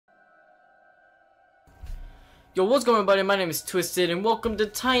Yo, what's going on, buddy? My name is Twisted, and welcome to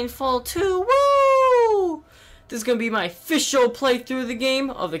Titanfall 2. Woo! This is gonna be my official playthrough of the game,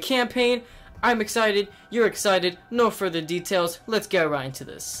 of the campaign. I'm excited. You're excited. No further details. Let's get right into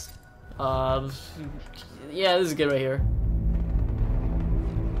this. Yeah, this is good right here.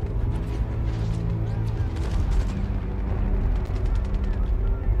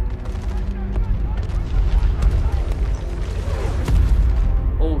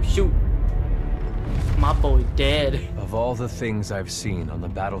 Oh, shoot. My boy dead. Of all the things I've seen on the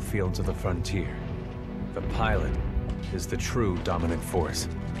battlefields of the frontier, the pilot is the true dominant force.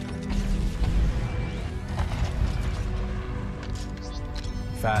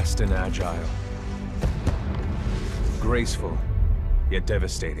 Fast and agile. Graceful, yet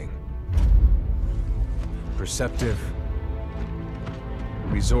devastating. Perceptive.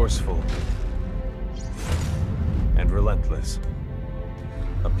 Resourceful. And relentless.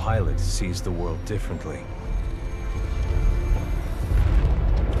 A pilot sees the world differently.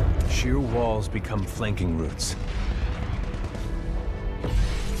 Sheer walls become flanking routes.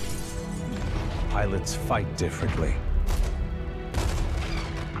 Pilots fight differently.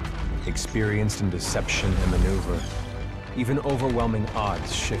 Experienced in deception and maneuver, even overwhelming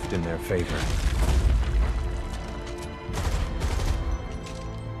odds shift in their favor.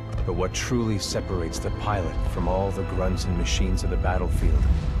 But what truly separates the pilot from all the grunts and machines of the battlefield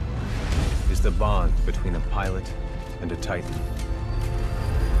is the bond between a pilot and a Titan.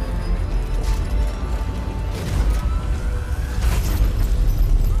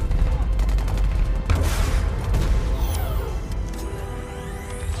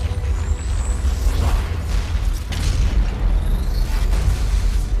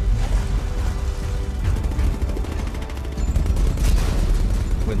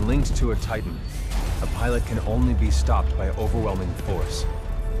 When linked to a Titan, a pilot can only be stopped by overwhelming force,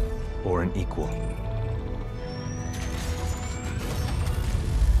 or an equal.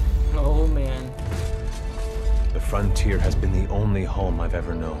 Oh man. The frontier has been the only home I've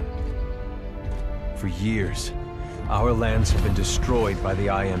ever known. For years, our lands have been destroyed by the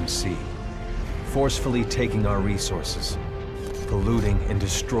IMC, forcefully taking our resources, polluting and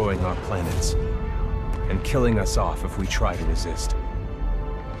destroying our planets, and killing us off if we try to resist.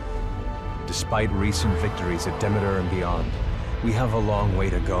 Despite recent victories at Demeter and beyond, we have a long way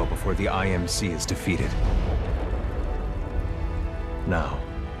to go before the IMC is defeated. Now,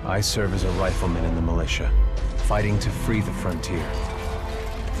 I serve as a rifleman in the militia, fighting to free the frontier.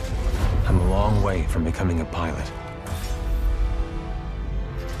 I'm a long way from becoming a pilot.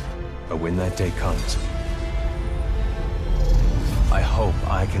 But when that day comes, I hope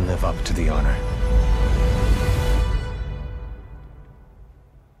I can live up to the honor.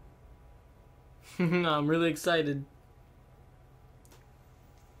 I'm really excited.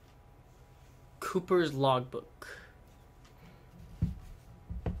 Cooper's logbook.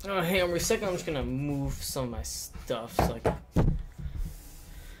 Oh, hey, I'm recycling. I'm just gonna move some of my stuff so I can...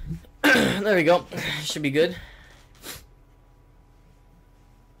 There we go. Should be good.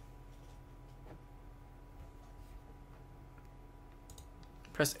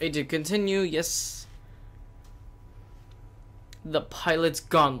 Press A to continue. Yes. The pilot's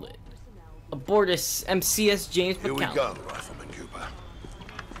gauntlet. Aboard MCS James McCallum. Here we go, Rifleman Cooper.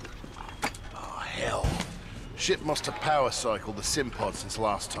 Oh, hell. Ship must have power cycled the sim pod since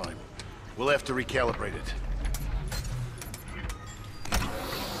last time. We'll have to recalibrate it.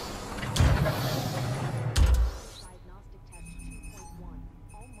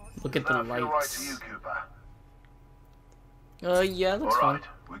 Look at the Feel right to lights. you, Cooper? Yeah, that's All fine. right,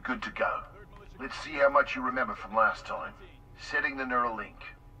 we're good to go. Let's see how much you remember from last time. Setting the neural link.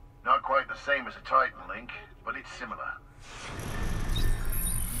 Not quite the same as a Titan link, but it's similar.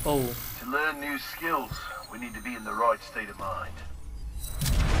 Oh. To learn new skills, we need to be in the right state of mind.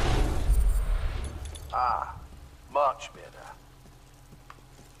 Ah, much better.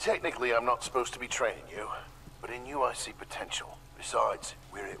 Technically, I'm not supposed to be training you, but in you I see potential. Besides,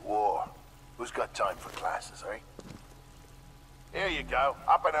 we're at war. Who's got time for classes, eh? Here you go,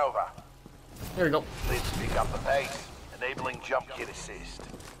 up and over. There we go. Let's pick up the pace, enabling jump kit assist.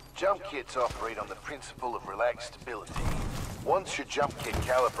 Jump kits operate on the principle of relaxed stability. Once your jump kit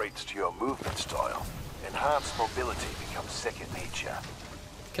calibrates to your movement style, enhanced mobility becomes second nature.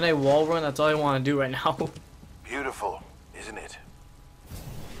 Can I wall run? That's all I want to do right now. Beautiful, isn't it?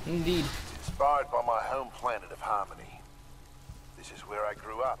 Indeed. It's inspired by my home planet of Harmony. This is where I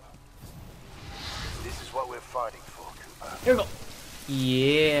grew up. This is what we're fighting for, Cooper. Here we go.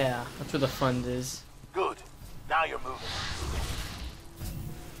 Yeah, that's where the fun is. Good. Now you're moving.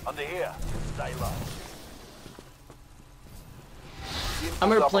 Under here. Stay low. I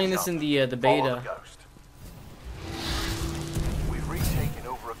remember playing this in the beta.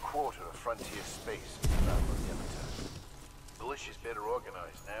 quarter of frontier space is about on the Avatar. Militia's better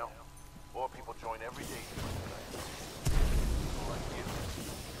organized now. More people join every day. People like you.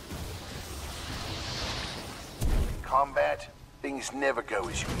 In combat, things never go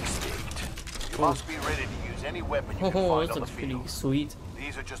as you expect. You must be ready to use any weapon you can find this on the looks pretty field. sweet.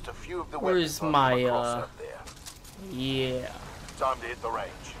 These are just a few of the Where's weapons my, I've come across up there. Yeah. Time to hit the range.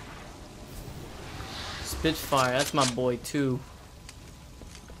 Spitfire, that's my boy too.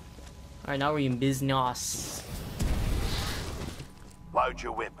 Alright, now we're in business. Load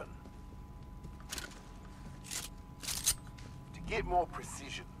your weapon. To get more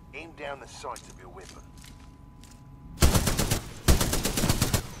precision, aim down the sights of your weapon.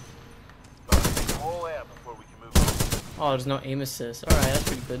 Gotta take them all out before we can move on. Oh, there's no aim assist. Alright, that's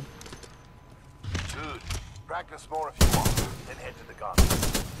pretty good. Good. Practice more if you want, then head to the gun.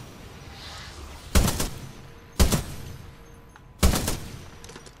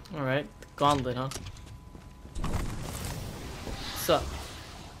 Alright, gauntlet, huh? What's up?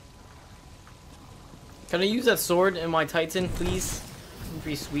 Can I use that sword in my Titan, please? That'd be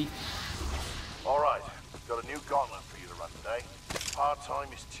pretty sweet. Alright, got a new gauntlet for you to run today. Hard time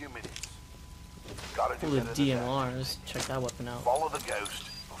is 2 minutes. Gotta do Ooh, the better than that. DMR. Let's check that weapon out. Follow the ghost,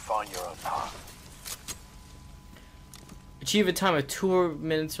 or find your own path. Achieve a time of 2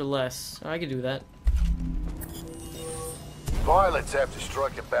 minutes or less. I can do that. Pilots have to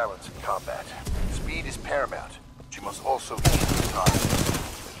strike a balance in combat. Speed is paramount, but you must also keep the time.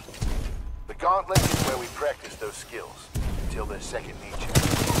 The gauntlet is where we practice those skills, until they're second nature.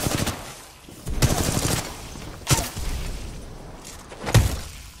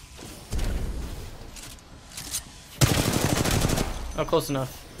 Oh, close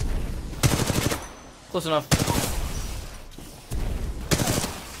enough. Close enough.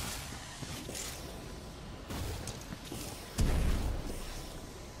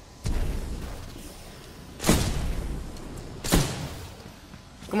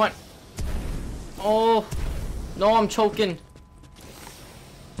 Come on. Oh. No, I'm choking.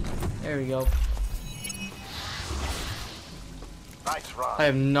 There we go. Nice run. I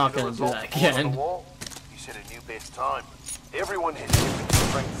am not See the gonna do result that board on again. the wall? You set a new best time. Everyone has different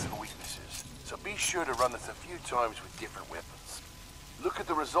strengths and weaknesses, so be sure to run this a few times with different weapons. Look at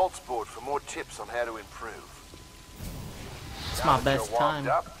the results board for more tips on how to improve. It's Now my that best you're warmed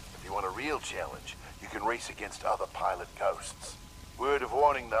time. up, if you want a real challenge, you can race against other pilot ghosts. Word of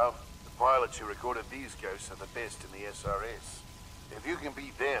warning though, the pilots who recorded these ghosts are the best in the SRS. If you can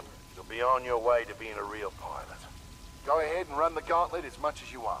beat them, you'll be on your way to being a real pilot. Go ahead and run the gauntlet as much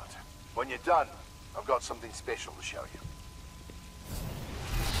as you want. When you're done, I've got something special to show you.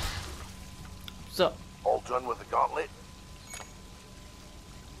 What's up? All done with the gauntlet?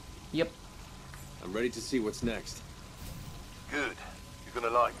 Yep. I'm ready to see what's next. Good. You're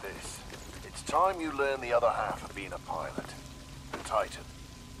gonna like this. It's time you learn the other half of being a pilot. The Titan.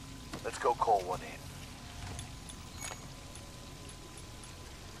 Let's go call one in.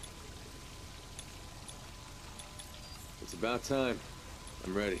 It's about time.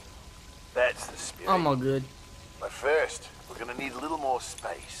 I'm ready. That's the spirit. I'm all good. But first, we're gonna need a little more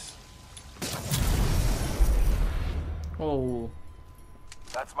space. Oh.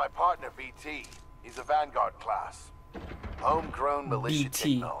 That's my partner, BT. He's a Vanguard class. Homegrown militia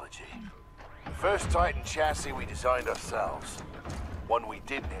BT. technology. The first Titan chassis we designed ourselves. One we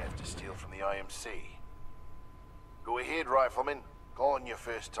didn't have to steal from the IMC. Go ahead, Rifleman. Call on your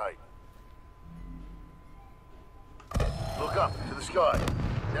first Titan. Look up to the sky.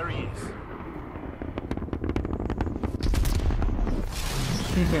 There he is.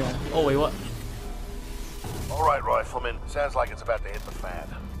 Oh, wait, what? All right, Rifleman. Sounds like it's about to hit the fan.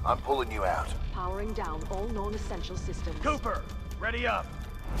 I'm pulling you out. Powering down all non-essential systems. Cooper, ready up.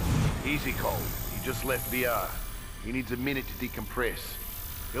 Easy, Cole. He just left VR. He needs a minute to decompress.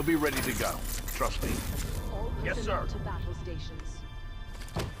 He'll be ready to go. Trust me. All Yes, personnel sir. to battle stations.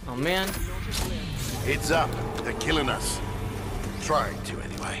 Oh, man. Heads up. They're killing us. Trying to,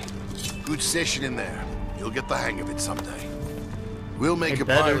 anyway. Good session in there. You'll get the hang of it someday. We'll make They a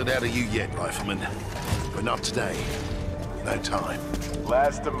better. pilot out of you yet, Rifleman. But not today. No time.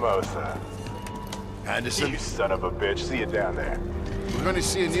 Lastimosa. Anderson, You son of a bitch. See you down there. we're going to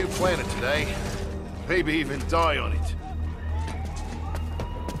see a new planet today. Maybe even die on it.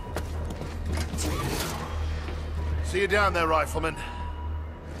 See you down there, Rifleman.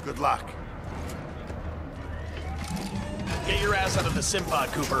 Good luck. Get your ass out of the sim pod,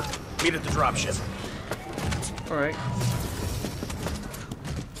 Cooper. Meet at the dropship. Alright.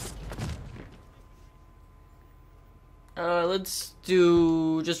 Let's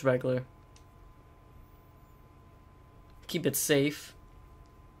do just regular. Keep it safe.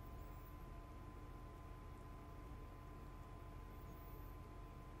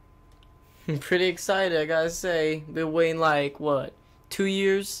 I'm pretty excited, I gotta say. Been waiting like, what, 2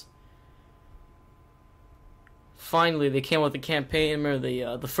 years? Finally, they came out with a campaign. Remember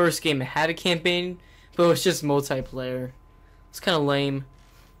the first game had a campaign, but it was just multiplayer. It's kind of lame.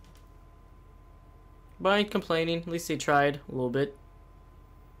 But I ain't complaining. At least they tried a little bit.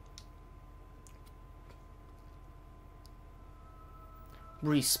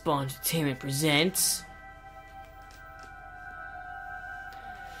 Respawn Entertainment presents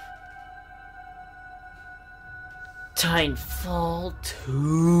Titanfall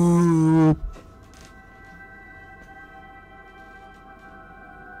 2.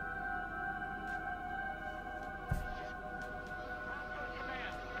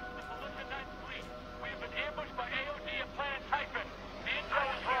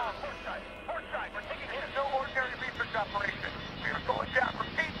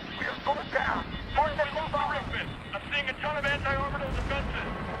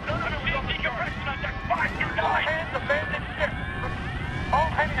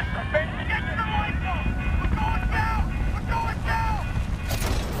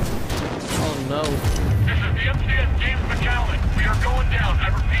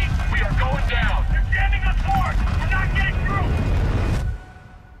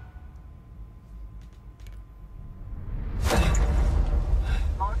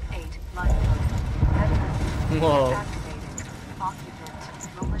 Whoa.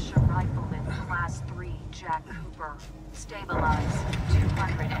 Occupant, militia rifleman, class 3, Jack Cooper. Stabilize.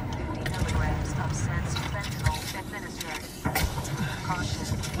 250 milligrams of sense fentanyl administered.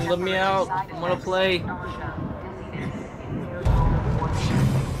 Caution. Let me out. I wanna play. Nausea, dizziness,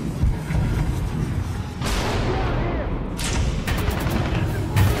 impaired motor coordination.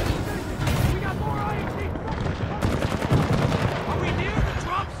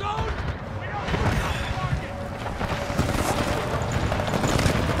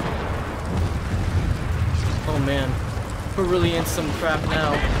 Oh man, we're really in some crap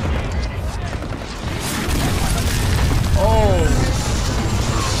now. Oh!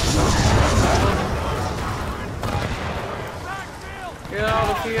 Get out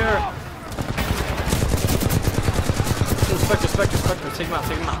of here! Oh, Spectre, take him out.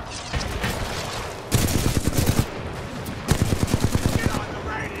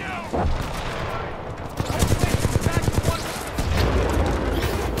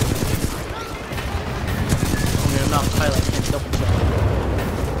 Not pilot, I can't double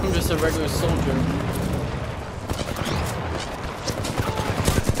jump. I'm just a regular soldier.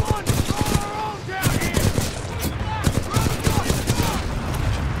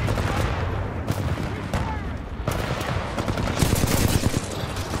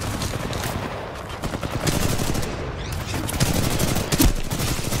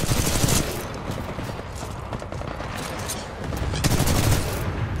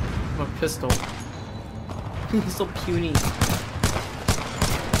 My pistol. He's so puny.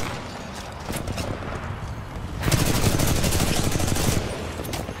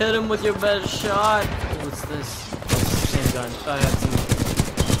 Hit him with your best shot. What's this? Oh, it's the same gun. I had some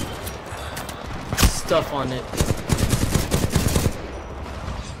stuff on it.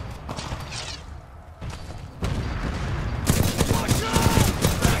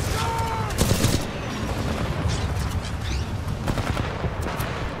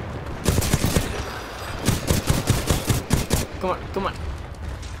 Come on.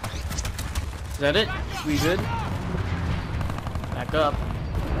 Is that it? We good? Back up.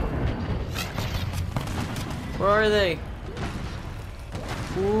 Where are they?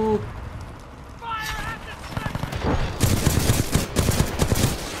 Ooh.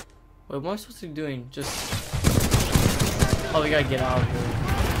 Wait, what am I supposed to be doing? Just... Oh, we gotta get out of here.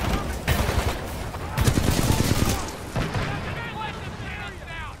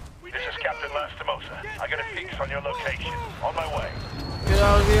 This is Captain Lastimosa. I got a fix on your location. On my way. Get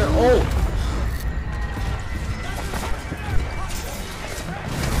out of here. Oh!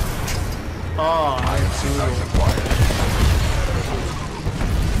 Oh,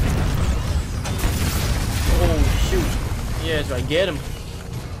 oh, shoot. Yeah, so I get him.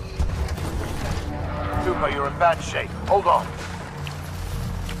 Cooper, you're in bad shape. Hold on.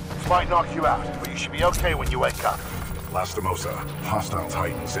 This might knock you out, but you should be okay when you wake up. Lastimosa, hostile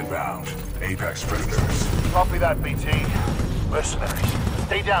Titans inbound. Apex predators. Copy that, BT. Mercenaries.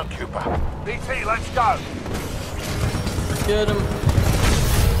 Stay down, Cooper. BT, let's go. Get him.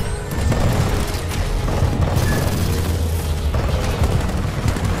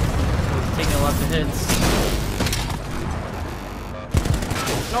 Taking a lot of hits.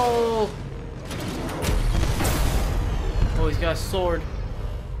 No! Oh, he's got a sword.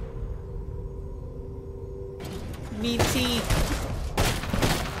 BT.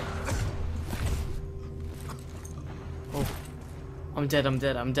 I'm dead, I'm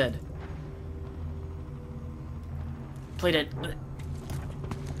dead, I'm dead. Play dead.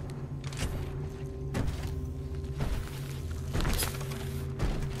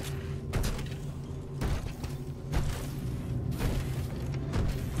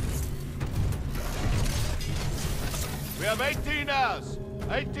 We have 18 hours.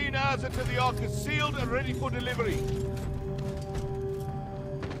 18 hours until the Ark is sealed and ready for delivery.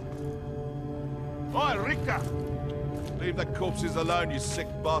 Oi, Rika! Leave the corpses alone, you sick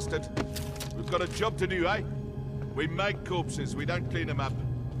bastard. We've got a job to do, eh? We make corpses, we don't clean them up.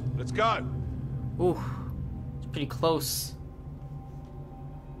 Let's go! Ooh, it's pretty close.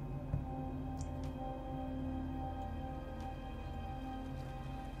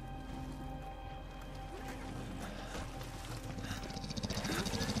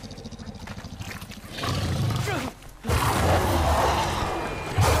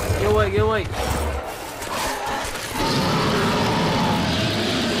 Get away, get away.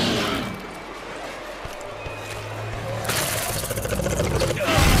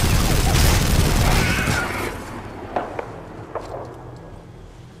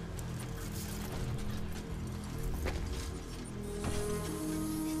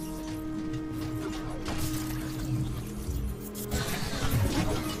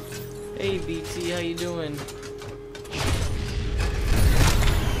 Hey BT, how you doing?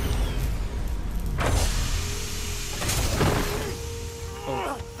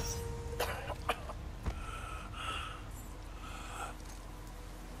 Oh.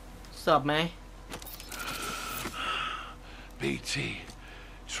 What's up, man? BT,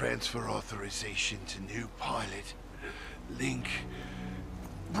 transfer authorization to new pilot. Link.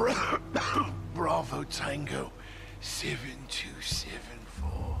 Bravo Tango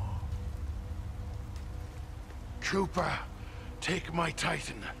 7274. Cooper, take my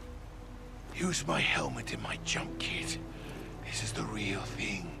Titan. Use my helmet and my jump kit. This is the real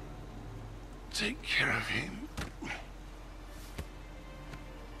thing. Take care of him.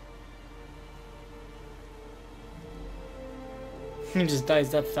 He just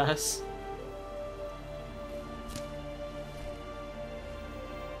dies that fast.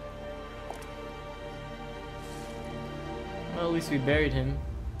 Well, at least we buried him.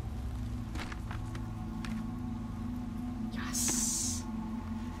 Yes.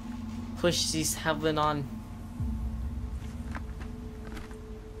 Push these heaven on.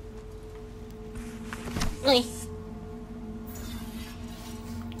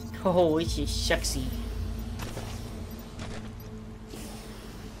 Oh, it's just sexy.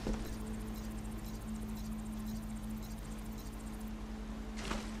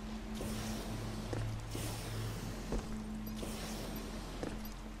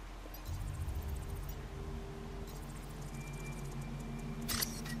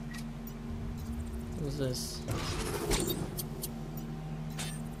 What's this?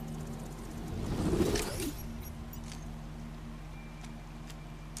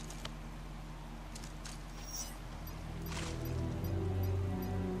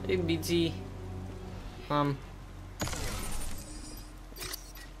 Hey BT.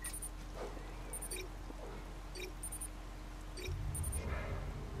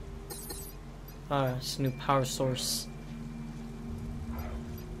 It's a new power source.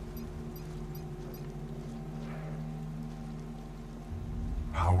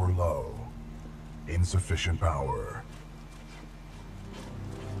 Power low. Insufficient power.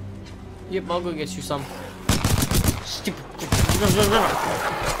 Yep, I'll go get you some. Stupid.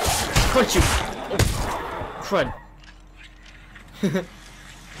 Punch you. Oh, crud.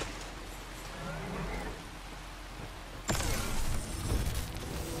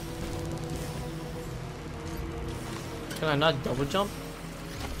 Can I not double jump? The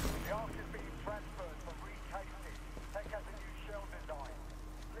Ark is being transferred from recasing. Tech has a new shell design.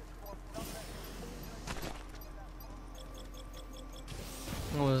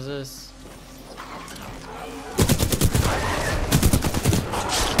 What is this?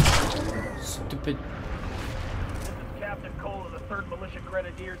 Stupid. This is Captain Cole of the 3rd Militia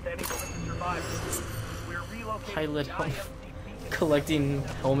Grenadiers to any militia survivors. We're relocating Pilot the helmet. IMC Collecting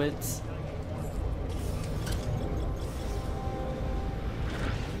helmets.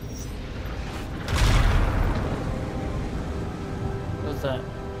 What's that?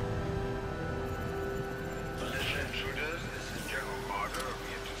 Militia intruders, this is General Carter of the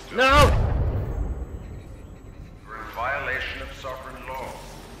Interstate. No! You're in violation of sovereign law.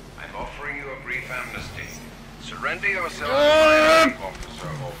 I'm offering you a brief amnesty. Surrender yourself to my rank officer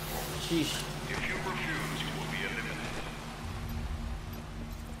or force. Sheesh. If you refuse, you will be eliminated.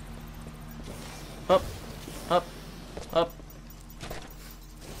 Up. Up.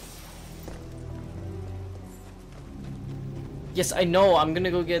 Yes, I know. I'm gonna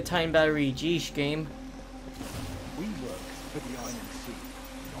go get a Titan battery. Geesh, game. We work for the IMC.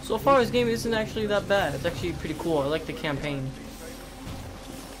 So far, this game isn't actually that bad. It's actually pretty cool. I like the campaign.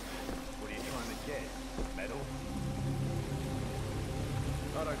 What are you trying to get? Medal?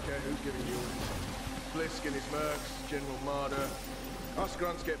 I don't care who's giving you orders. Blisk and his mercs, General Marder. Us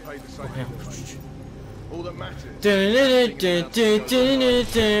grunts get paid the same. All that matters.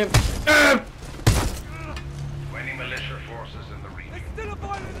 20 militia forces in the region. Still a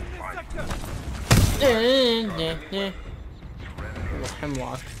violent in this sector.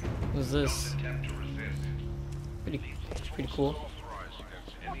 Hemlock. What's this? Attempt to resist. Pretty cool. Authorized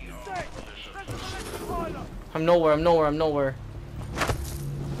against any I'm nowhere. I'm nowhere. I'm nowhere.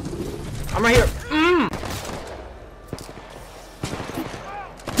 I'm right here.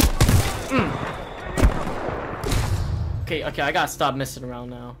 Okay, okay, I gotta stop messing around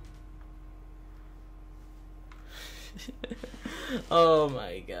now. Oh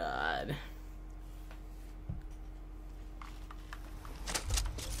my god.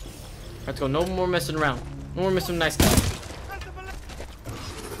 Let's go. No more messing around. No more messing nice guys.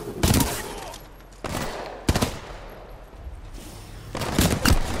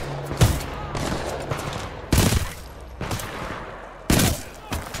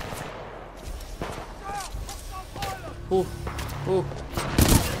 Ooh, ooh.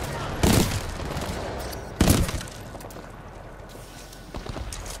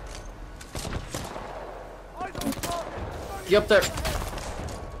 Get up there.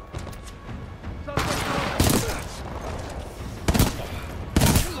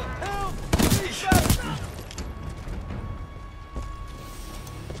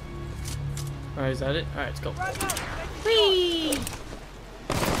 Alright, is that it? Alright, let's go. Whee!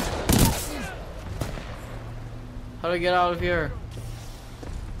 How do I get out of here?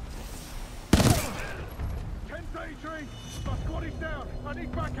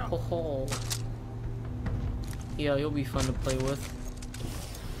 Oh, yeah, you'll be fun to play with.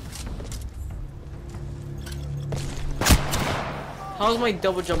 How's my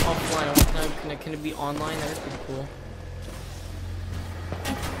double jump offline? Can it be online? That is pretty cool.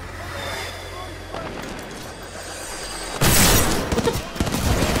 What the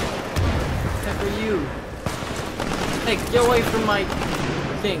heck are you? Hey, get away from my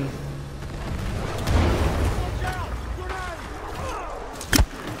thing.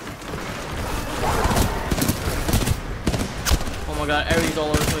 Oh my god, everything's all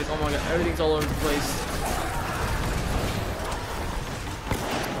over the place. Oh my god, everything's all over the place.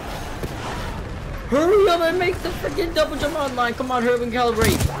 Hurry up and make the freaking double jump online. Come on, hurry up and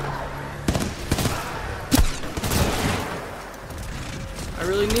calibrate. I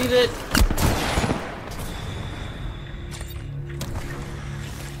really need it.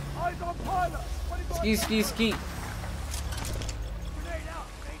 Ski, ski, ski.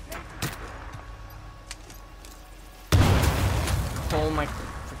 Oh my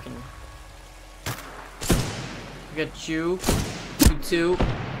freaking. I got you. You too.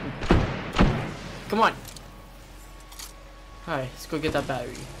 Come on. Alright, let's go get that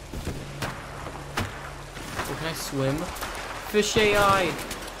battery. Oh, can I swim? Fish AI.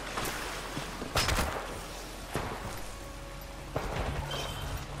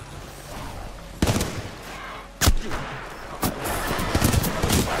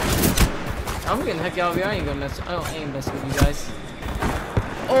 I'm getting the heck out of here. I ain't messing with you guys.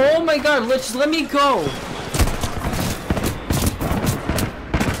 Oh my god, let me go. Oh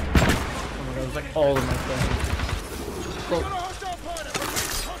my god, it's like all of my friends. Go.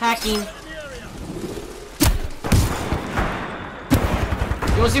 Hacking.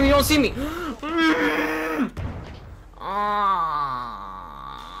 You don't see me, you don't see me. Ah.